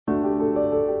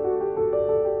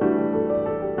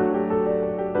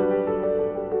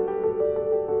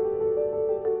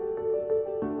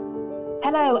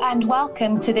Hello and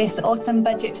welcome to this autumn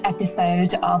budget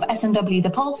episode of S&W The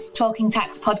Pulse Talking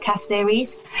Tax podcast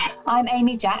series. I'm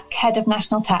Amy Jack, Head of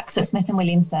National Tax at Smith &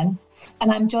 Williamson, and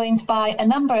I'm joined by a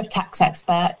number of tax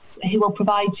experts who will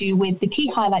provide you with the key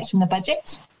highlights from the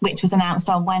budget, which was announced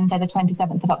on Wednesday the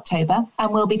 27th of October,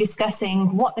 and we'll be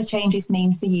discussing what the changes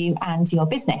mean for you and your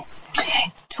business.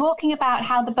 Talking about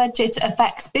how the budget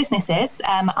affects businesses,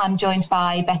 I'm joined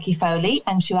by Becky Foley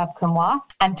and Shuab Kunwar,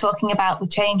 and talking about the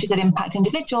changes that impact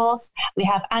individuals, we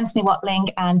have Anthony Watling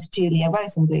and Julia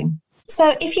Rosenblum.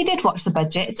 So if you did watch the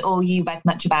budget or you read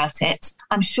much about it,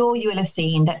 I'm sure you will have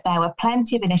seen that there were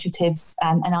plenty of initiatives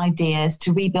and ideas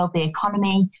to rebuild the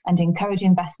economy and encourage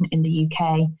investment in the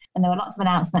UK. And there were lots of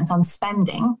announcements on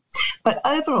spending. But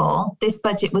overall, this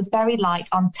budget was very light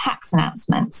on tax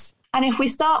announcements. And if we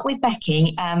start with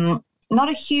Becky, not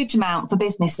a huge amount for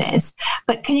businesses,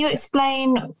 but can you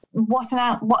explain what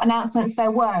announcements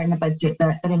there were in the budget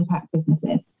that impact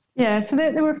businesses? Yeah, so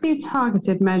there were a few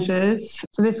targeted measures.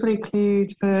 So this would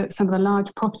include for some of the large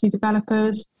property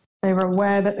developers. They were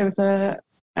aware that there was the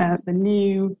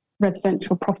new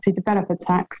residential property developer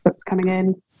tax that was coming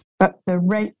in, but the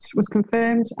rate was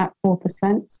confirmed at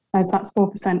 4%, as that's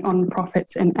 4% on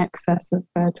profits in excess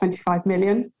of 25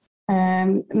 million.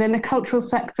 And then the cultural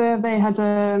sector, they had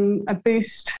a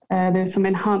boost. There was some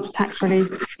enhanced tax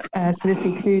relief. So this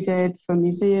included for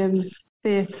museums,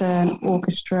 theatre,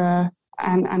 orchestra,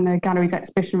 and the galleries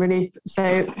exhibition relief.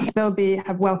 So they'll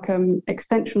have welcome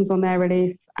extensions on their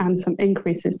relief and some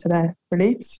increases to their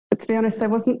reliefs. But to be honest, there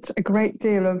wasn't a great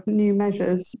deal of new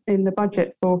measures in the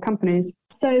budget for companies.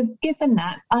 So given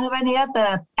that, are there any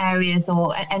other areas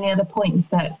or any other points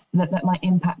that might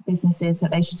impact businesses that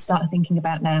they should start thinking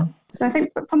about now? So I think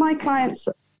for my clients,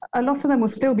 a lot of them will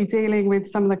still be dealing with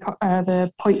some of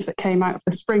the points that came out of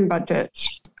the spring budget.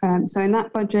 So in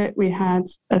that budget, we had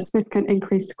a significant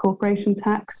increase to corporation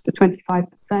tax to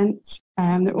 25%. There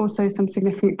are also some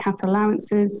significant capital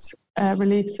allowances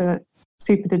relief, so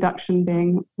super deduction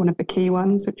being one of the key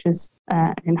ones, which is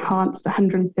enhanced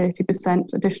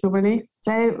 130% additional relief.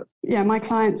 So yeah, my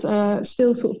clients are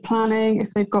still sort of planning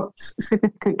if they've got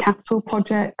significant capital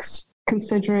projects,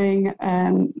 considering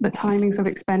the timings of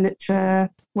expenditure,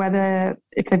 whether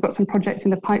if they've got some projects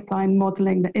in the pipeline,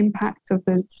 modelling the impact of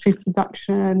the super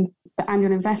deduction. The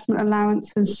annual investment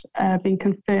allowance has been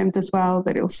confirmed as well,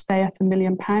 that it will stay at £1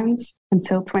 million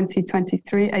until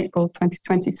 2023, April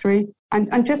 2023.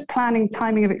 And just planning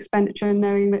timing of expenditure,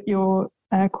 knowing that your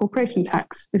corporation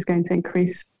tax is going to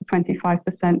increase to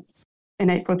 25% in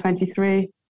April 23.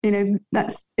 You know,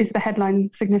 is the headline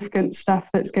significant stuff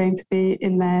that's going to be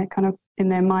in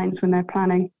their minds when they're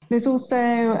planning. There's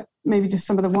also maybe just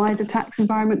some of the wider tax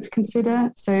environment to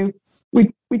consider. So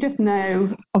we just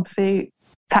know, obviously,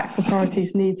 tax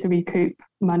authorities need to recoup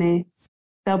money.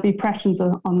 There'll be pressures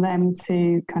on them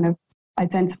to kind of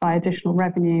identify additional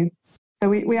revenue. So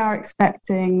we are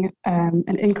expecting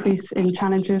an increase in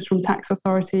challenges from tax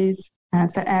authorities.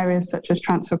 So areas such as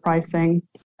transfer pricing,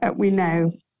 we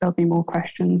know there'll be more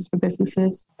questions for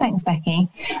businesses. Thanks, Becky.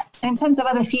 In terms of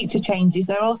other future changes,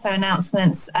 there are also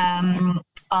announcements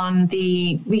on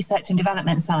the research and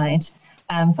development side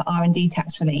for R&D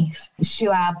tax relief.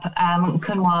 Shuab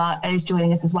Kunwar is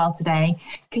joining us as well today.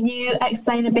 Can you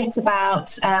explain a bit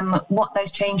about what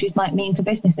those changes might mean for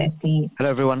businesses, please? Hello,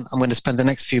 everyone. I'm going to spend the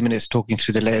next few minutes talking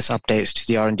through the latest updates to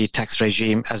the R&D tax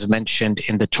regime, as mentioned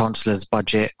in the Chancellor's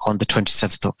budget on the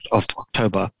 27th of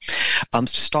October. To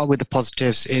start with the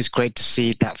positives, it is great to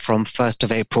see that from 1st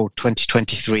of April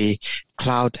 2023,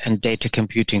 cloud and data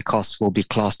computing costs will be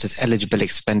classed as eligible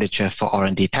expenditure for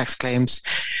R&D tax claims.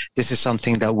 This is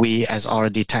something that we as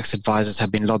R&D tax advisors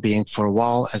have been lobbying for a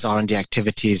while, as R&D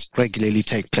activities regularly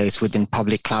take place within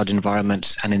public cloud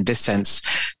environments. And in this sense,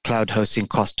 cloud hosting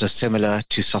costs are similar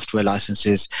to software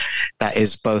licenses that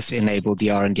is both enable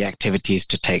the R&D activities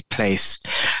to take place.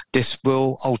 This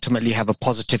will ultimately have a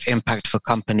positive impact for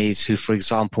companies who, for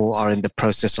example, are in the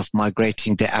process of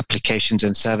migrating their applications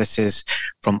and services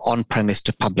from on-premise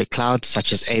to public cloud,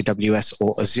 such as AWS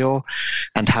or Azure,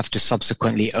 and have to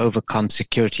subsequently overcome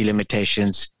security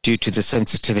limitations due to the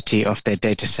sensitivity of their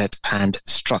dataset and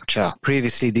structure.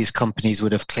 Previously, these companies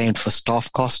would have claimed for staff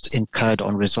costs incurred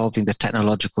on resolving the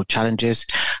technological challenges,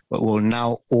 but will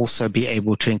now also be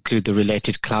able to include the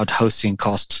related cloud hosting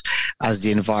costs as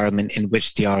the environment in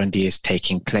which the R&D is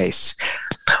taking place.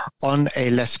 On a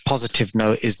less positive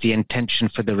note is the intention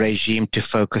for the regime to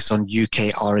focus on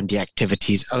UK R&D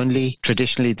activities only.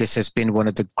 Traditionally, this has been one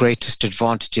of the greatest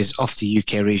advantages of the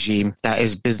UK regime. That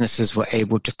is, businesses were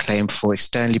able to claim for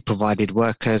externally provided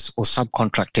workers or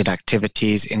subcontracted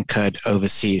activities incurred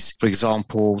overseas. For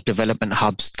example, development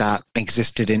hubs that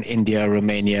existed in India,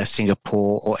 Romania,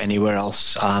 Singapore, or anywhere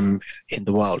else in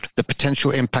the world. The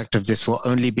potential impact of this will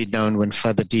only be known when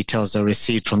further details are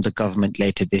received from the government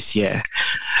later this year.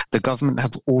 The government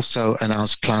have also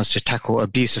announced plans to tackle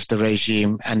abuse of the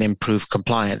regime and improve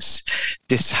compliance.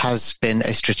 This has been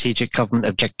a strategic government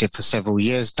objective for several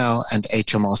years now, and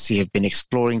HMRC have been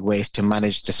exploring ways to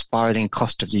manage the spiraling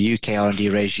cost of the UK R&D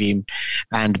regime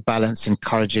and balance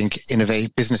encouraging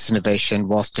business innovation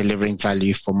whilst delivering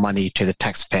value for money to the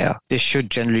taxpayer. This should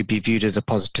generally be viewed as a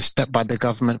positive step by the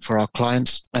government for our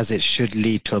clients, as it should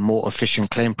lead to a more efficient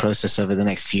claim process over the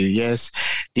next few years.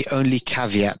 The only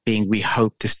caveat being we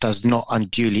hope this does not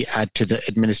unduly add to the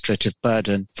administrative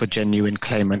burden for genuine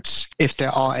claimants. If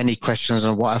there are any questions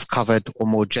on what I've covered or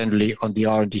more generally on the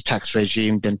R&D tax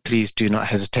regime, then please do not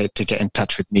hesitate to get in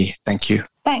touch with me. Thank you.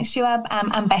 Thanks, Shuab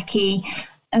and Becky.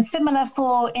 And similar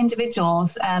for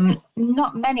individuals,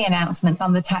 not many announcements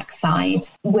on the tax side,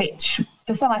 which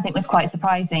for some I think was quite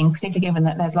surprising, particularly given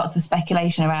that there's lots of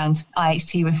speculation around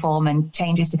IHT reform and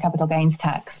changes to capital gains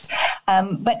tax.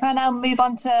 But can I now move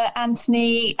on to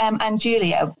Anthony and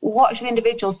Julia? What should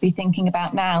individuals be thinking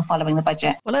about now following the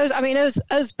budget? Well,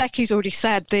 as Becky's already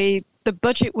said, the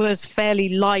budget was fairly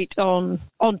light on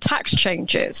tax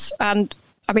changes. And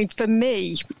I mean, for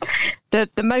me, the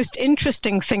most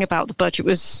interesting thing about the budget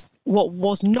was what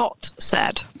was not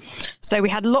said. So we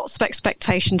had lots of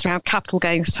expectations around capital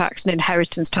gains tax and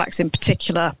inheritance tax in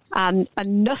particular, and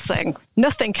nothing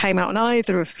came out on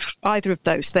either of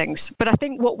those things. But I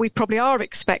think what we probably are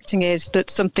expecting is that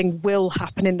something will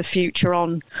happen in the future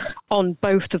on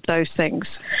both of those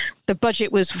things. The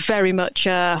budget was very much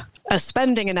a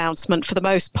spending announcement for the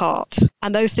most part,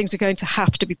 and those things are going to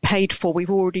have to be paid for. We've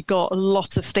already got a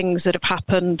lot of things that have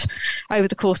happened over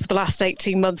the course of the last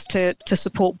 18 months to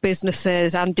support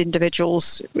businesses and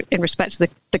individuals in respect to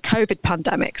the COVID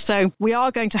pandemic. So we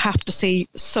are going to have to see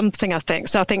something, I think.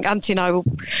 So I think Anthony and I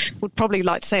would probably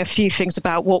like to say a few things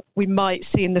about what we might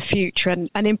see in the future, and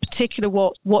in particular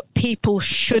what people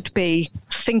should be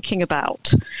thinking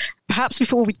about. Perhaps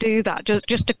before we do that,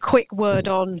 just a quick word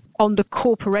on the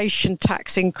corporation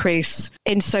tax increase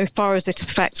insofar as it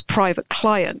affects private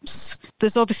clients.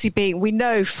 There's obviously we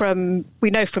know from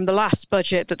the last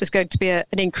budget that there's going to be an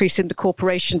increase in the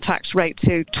corporation tax rate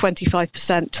to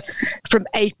 25% from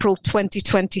April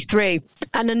 2023.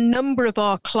 And a number of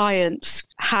our clients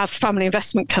have family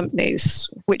investment companies,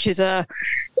 which is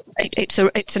it's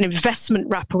an investment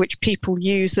wrapper which people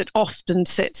use that often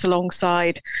sits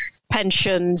alongside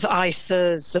pensions,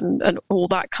 ISAs, and all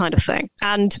that kind of thing.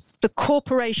 And the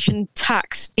corporation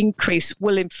tax increase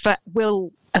will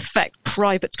affect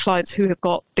private clients who have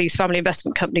got these family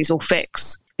investment companies or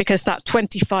FICs, because that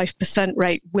 25%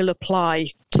 rate will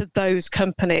apply to those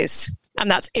companies.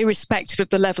 And that's irrespective of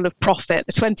the level of profit.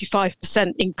 The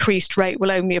 25% increased rate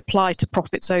will only apply to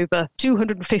profits over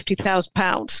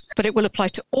 £250,000, but it will apply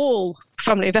to all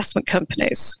family investment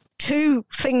companies. Two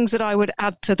things that I would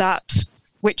add to that,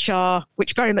 which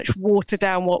very much water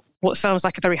down what sounds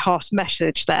like a very harsh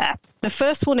message there. The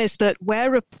first one is that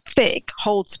where a FIC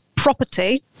holds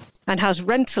property and has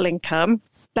rental income,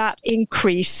 that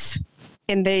increase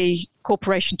in the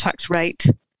corporation tax rate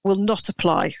will not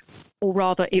apply, or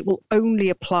rather it will only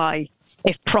apply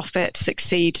if profits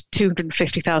exceed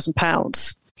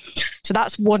 £250,000. So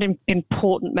that's one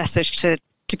important message to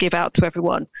give out to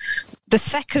everyone. The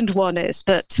second one is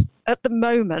that at the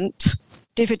moment,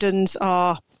 dividends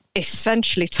are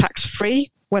essentially tax-free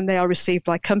when they are received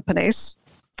by companies,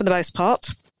 for the most part,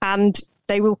 and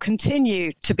they will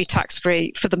continue to be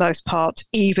tax-free for the most part,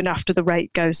 even after the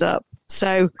rate goes up.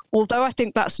 So although I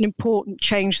think that's an important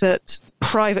change that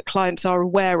private clients are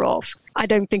aware of, I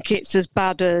don't think it's as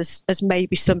bad as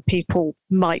maybe some people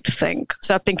might think.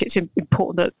 So I think it's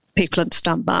important that people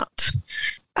understand that.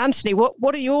 Anthony,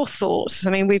 what are your thoughts?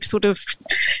 I mean, we've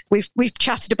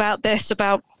chatted about this,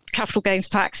 about capital gains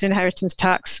tax, inheritance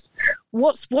tax.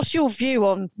 What's your view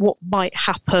on what might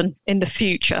happen in the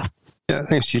future? Yeah,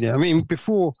 thanks, Julia. I mean,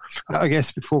 before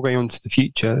going on to the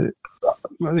future,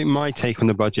 I think my take on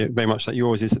the budget, very much like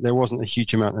yours, is that there wasn't a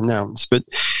huge amount announced. But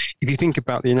if you think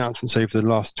about the announcements over the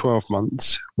last 12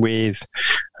 months with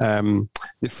the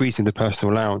freezing of the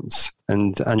personal allowance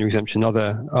and annual exemption,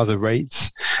 other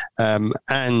rates, and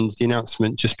the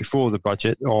announcement just before the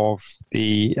budget of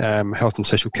the health and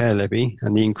social care levy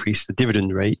and the increase the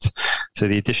dividend rate, so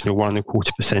the additional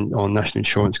 1.25% on national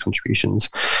insurance contributions,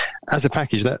 as a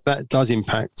package, that does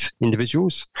impact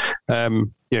individuals.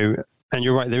 And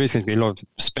you're right, there is going to be a lot of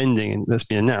spending that's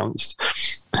been announced.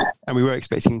 And we were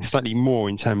expecting slightly more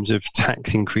in terms of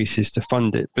tax increases to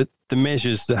fund it. But the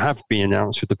measures that have been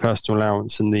announced with the personal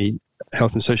allowance and the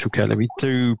health and social care levy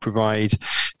do provide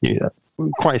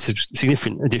quite a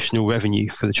significant additional revenue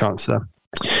for the Chancellor.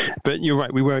 But you're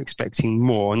right, we were expecting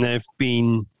more. And there have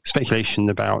been speculation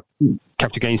about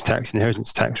capital gains tax and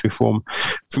inheritance tax reform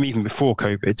from even before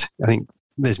COVID. I think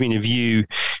there's been a view,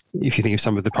 if you think of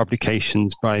some of the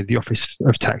publications by the Office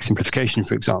of Tax Simplification,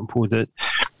 for example, that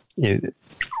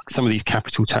some of these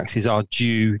capital taxes are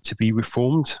due to be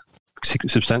reformed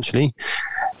substantially.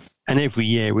 And every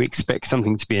year we expect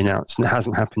something to be announced, and it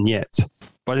hasn't happened yet.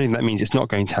 But I don't think that means it's not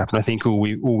going to happen. I think all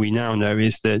we now know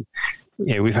is that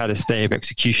we've had a stay of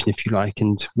execution, if you like,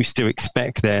 and we still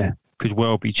expect there could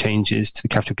well be changes to the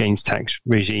capital gains tax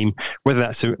regime, whether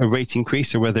that's a rate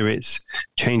increase or whether it's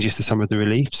changes to some of the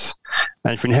reliefs.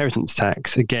 And for inheritance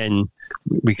tax, again,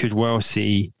 we could well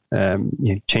see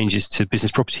changes to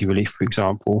business property relief, for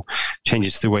example,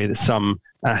 changes to the way that some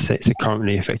assets are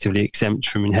currently effectively exempt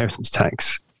from inheritance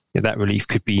tax. That relief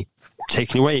could be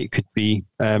taken away, it could be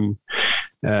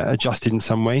adjusted in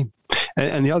some way.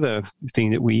 And the other thing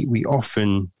that we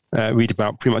often read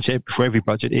about pretty much before every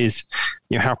budget is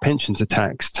how pensions are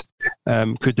taxed.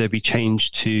 Could there be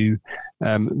change to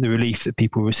the relief that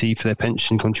people receive for their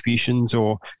pension contributions,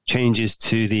 or changes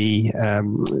to the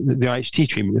IHT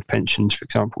treatment of pensions, for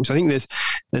example? So I think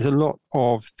there's a lot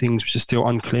of things which are still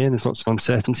unclear, and there's lots of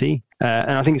uncertainty,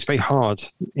 and I think it's very hard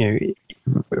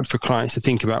for clients to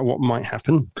think about what might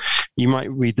happen. You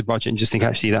might read the budget and just think,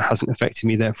 actually, that hasn't affected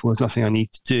me, therefore there's nothing I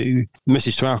need to do. The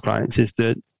message to our clients is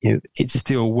that it's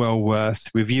still well worth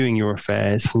reviewing your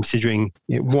affairs, considering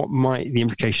what might the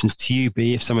implications to you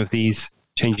be if some of these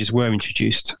changes were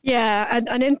introduced. Yeah,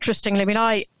 and interestingly, I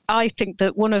mean, I think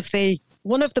that one of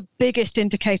the biggest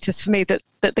indicators for me that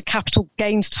the capital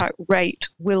gains tax rate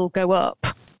will go up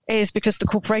is because the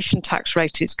corporation tax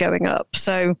rate is going up.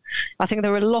 So I think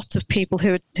there are a lot of people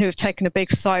who have taken a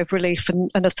big sigh of relief and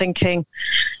are thinking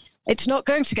it's not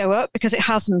going to go up, because it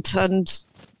hasn't. And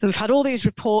we've had all these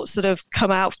reports that have come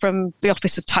out from the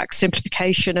Office of Tax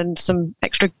Simplification and some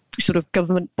extra sort of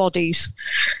government bodies,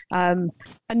 and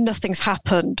nothing's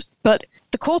happened. But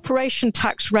the corporation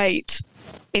tax rate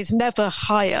is never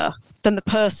higher than the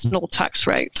personal tax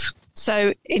rate.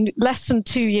 So in less than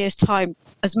 2 years' time,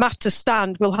 as matters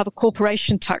stand, we'll have a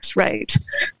corporation tax rate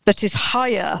that is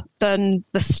higher than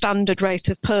the standard rate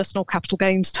of personal capital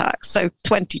gains tax, so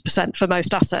 20% for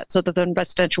most assets other than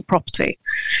residential property.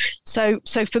 So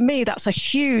for me, that's a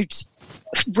huge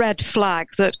red flag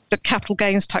that the capital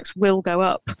gains tax will go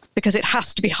up, because it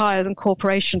has to be higher than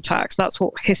corporation tax. That's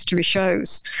what history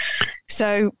shows.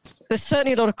 So there's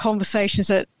certainly a lot of conversations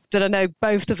that I know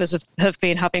both of us have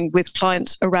been having with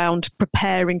clients around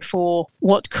preparing for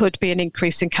what could be an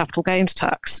increase in capital gains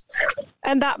tax.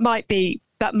 And that might be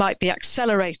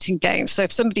accelerating gains. So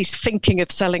if somebody's thinking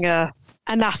of selling an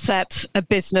asset, a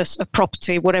business, a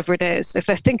property, whatever it is, if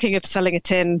they're thinking of selling it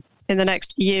in the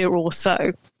next year or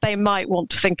so, they might want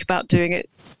to think about doing it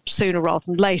sooner rather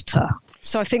than later.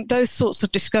 So I think those sorts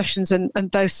of discussions and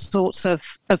those sorts of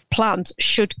plans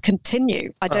should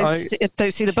continue. I don't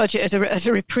see the budget as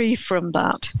a reprieve from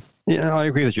that. Yeah, I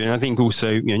agree with you. And I think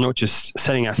also, not just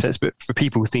selling assets, but for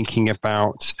people thinking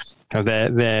about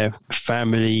their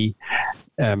family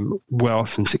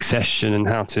wealth and succession and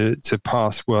how to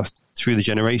pass wealth through the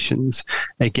generations.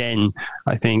 Again,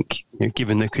 I think,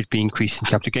 given there could be increase in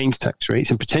capital gains tax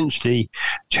rates and potentially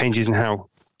changes in how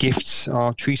gifts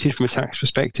are treated from a tax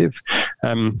perspective.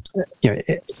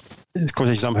 There's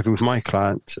conversations I'm having with my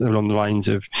clients along the lines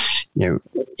of,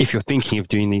 if you're thinking of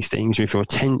doing these things, or if you're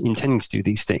intending to do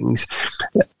these things,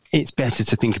 it's better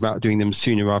to think about doing them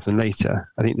sooner rather than later.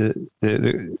 I think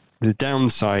the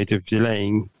downside of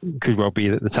delaying could well be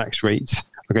that the tax rates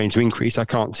are going to increase. I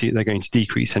can't see that they're going to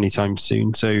decrease anytime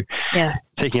soon. So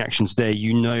taking action today,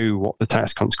 what the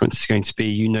tax consequence is going to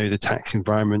be, the tax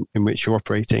environment in which you're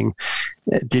operating.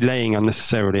 delaying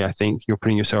unnecessarily, I think you're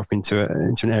putting yourself into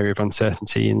an area of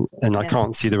uncertainty, and I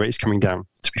can't see the rates coming down,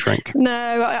 to be frank.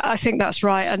 No, I think that's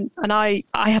right. And I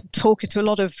am talking to a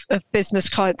lot of business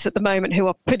clients at the moment who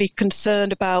are pretty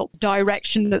concerned about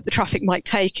direction that the traffic might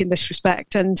take in this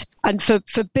respect. And for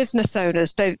business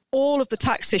owners, all of the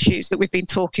tax issues that we've been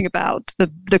talking about,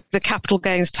 the capital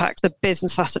gains tax, the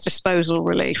business asset disposal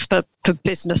relief for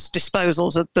business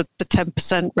disposals at the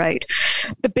 10% rate,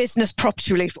 the business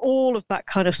property relief, all of that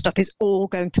kind of stuff is all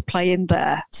going to play in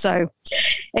there. So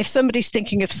if somebody's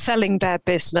thinking of selling their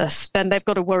business, then they've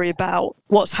got to worry about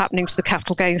what's happening to the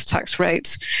capital gains tax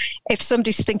rates. If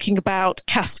somebody's thinking about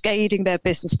cascading their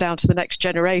business down to the next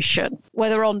generation,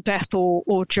 whether on death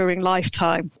or during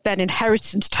lifetime, then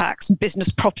inheritance tax and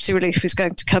business property relief is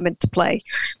going to come into play.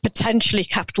 Potentially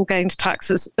capital gains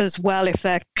taxes as well if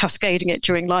they're cascading it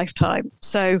during lifetime.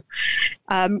 So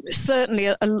certainly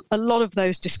a lot of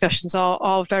those discussions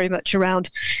are very much around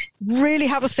really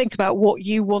have a think about what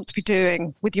you want to be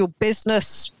doing with your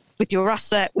business, with your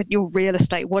asset, with your real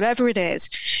estate, whatever it is.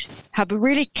 Have a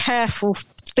really careful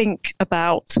think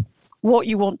about what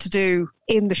you want to do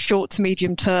in the short to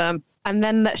medium term. And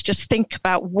then let's just think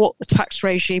about what the tax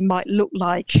regime might look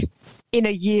like in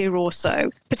a year or so,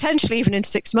 potentially even in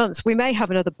 6 months. We may have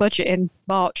another budget in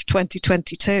March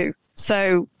 2022.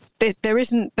 So there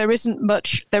isn't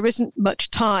much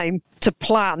time to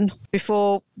plan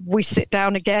before we sit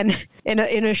down again in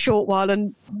a short while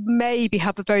and maybe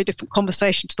have a very different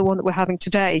conversation to the one that we're having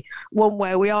today. One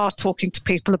where we are talking to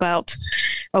people about,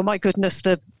 oh my goodness,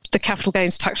 the capital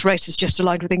gains tax rate is just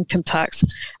aligned with income tax.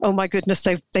 Oh my goodness,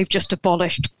 they've just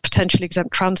abolished potentially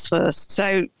exempt transfers.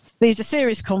 So these are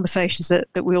serious conversations that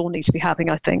we all need to be having,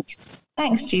 I think.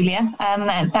 Thanks, Julia.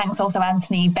 And thanks also,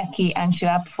 Anthony, Becky and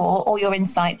Shuab for all your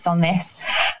insights on this.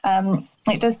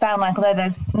 It does sound like, although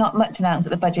there's not much announced at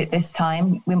the budget this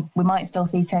time, we might still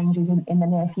see changes in the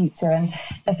near future, and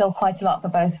there's still quite a lot for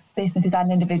both businesses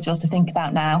and individuals to think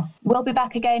about now. We'll be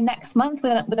back again next month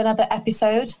with another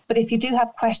episode, but if you do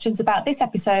have questions about this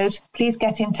episode, please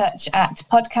get in touch at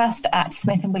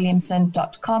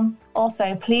podcast@smithandwilliamson.com.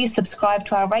 Also, please subscribe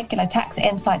to our regular tax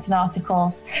insights and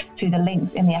articles through the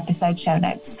links in the episode show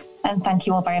notes. And thank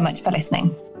you all very much for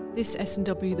listening. This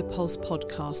S&W The Pulse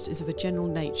podcast is of a general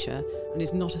nature and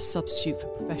is not a substitute for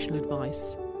professional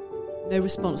advice. No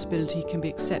responsibility can be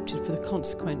accepted for the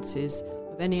consequences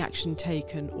of any action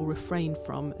taken or refrained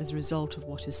from as a result of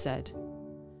what is said.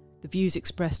 The views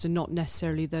expressed are not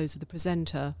necessarily those of the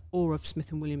presenter or of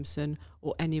Smith & Williamson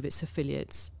or any of its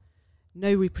affiliates.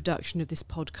 No reproduction of this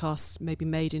podcast may be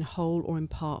made in whole or in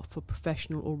part for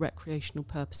professional or recreational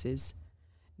purposes.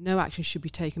 No action should be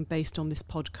taken based on this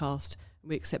podcast, and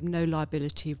we accept no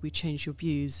liability if we change your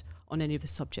views on any of the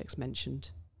subjects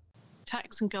mentioned.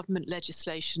 Tax and government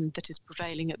legislation that is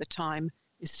prevailing at the time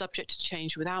is subject to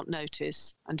change without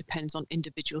notice and depends on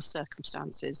individual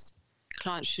circumstances.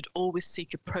 Clients should always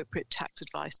seek appropriate tax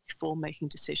advice before making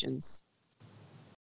decisions.